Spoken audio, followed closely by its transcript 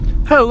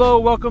Hello,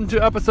 welcome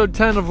to episode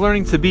 10 of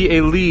Learning to Be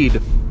a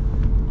Lead.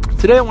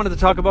 Today I wanted to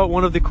talk about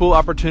one of the cool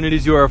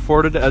opportunities you are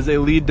afforded as a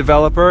lead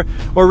developer,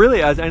 or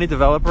really as any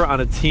developer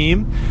on a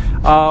team,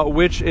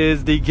 which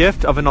is the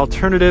gift of an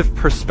alternative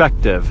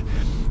perspective.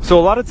 So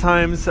a lot of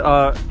times,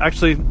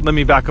 actually, let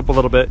me back up a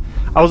little bit.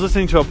 I was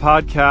listening to a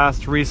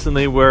podcast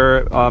recently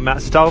where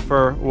Matt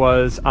Stauffer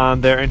was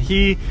on there, and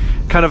he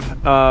kind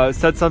of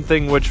said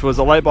something which was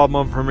a light bulb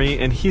moment for me,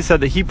 and he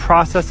said that he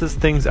processes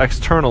things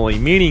externally,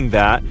 meaning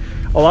that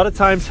a lot of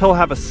times he'll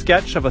have a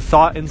sketch of a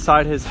thought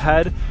inside his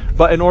head,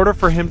 but in order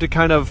for him to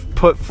kind of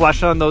put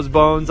flesh on those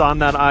bones on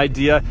that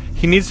idea,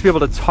 he needs to be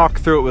able to talk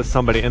through it with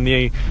somebody, and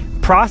the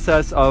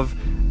process of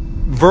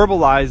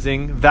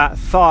verbalizing that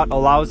thought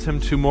allows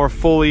him to more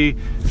fully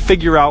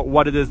figure out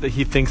what it is that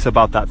he thinks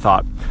about that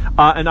thought.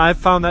 And I've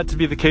found that to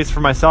be the case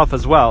for myself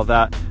as well,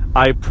 that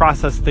I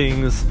process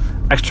things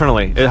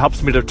externally. It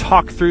helps me to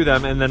talk through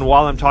them, and then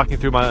while I'm talking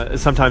through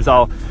sometimes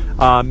I'll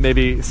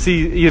maybe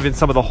see even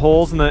some of the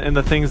holes in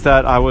the things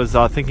that I was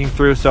thinking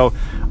through. So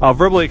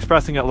verbally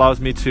expressing it allows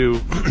me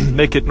to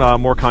make it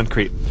more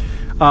concrete.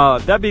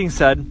 That being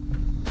said,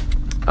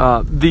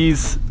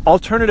 these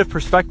alternative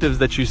perspectives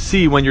that you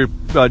see when you're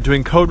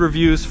doing code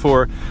reviews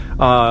for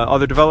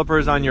other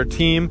developers on your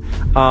team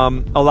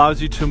allows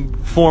you to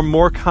form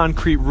more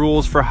concrete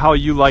rules for how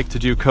you like to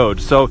do code.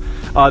 So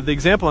the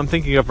example I'm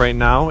thinking of right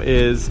now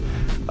is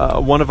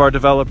one of our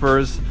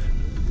developers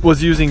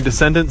was using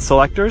descendant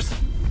selectors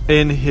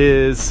in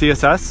his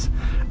CSS,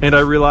 and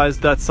I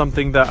realized that's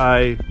something that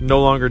I no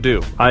longer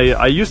do.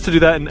 I used to do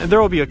that, and there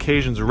will be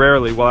occasions,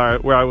 rarely,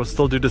 where I will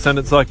still do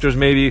descendant selectors,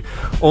 maybe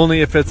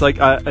only if it's like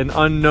an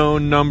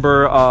unknown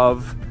number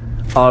of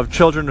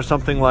children or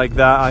something like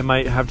that. I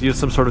might have to use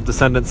some sort of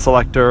descendant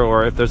selector,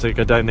 or if there's like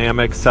a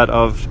dynamic set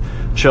of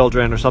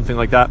children or something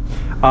like that.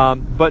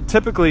 But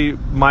typically,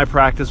 my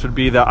practice would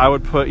be that I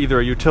would put either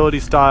a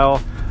utility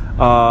style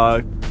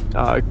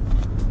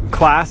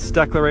class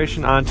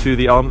declaration onto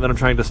the element that I'm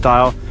trying to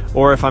style,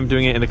 or if I'm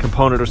doing it in a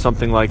component or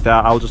something like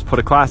that, I'll just put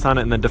a class on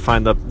it and then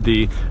define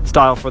the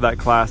style for that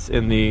class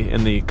in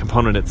the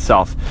component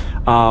itself.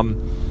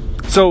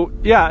 So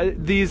yeah,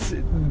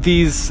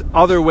 these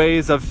other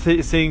ways of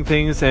seeing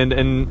things,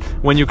 and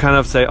when you kind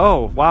of say,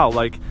 oh wow,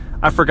 like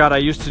I forgot I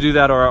used to do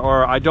that,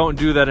 or I don't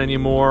do that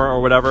anymore,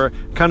 or whatever,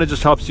 kind of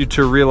just helps you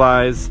to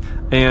realize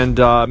and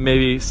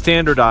maybe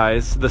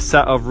standardize the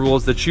set of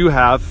rules that you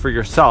have for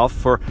yourself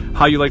for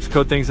how you like to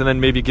code things, and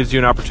then maybe gives you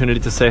an opportunity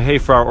to say, hey,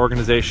 for our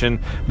organization,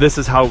 this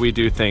is how we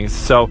do things.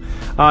 So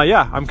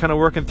yeah, I'm kind of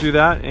working through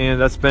that,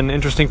 and that's been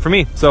interesting for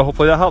me. So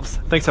hopefully that helps.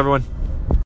 Thanks, everyone.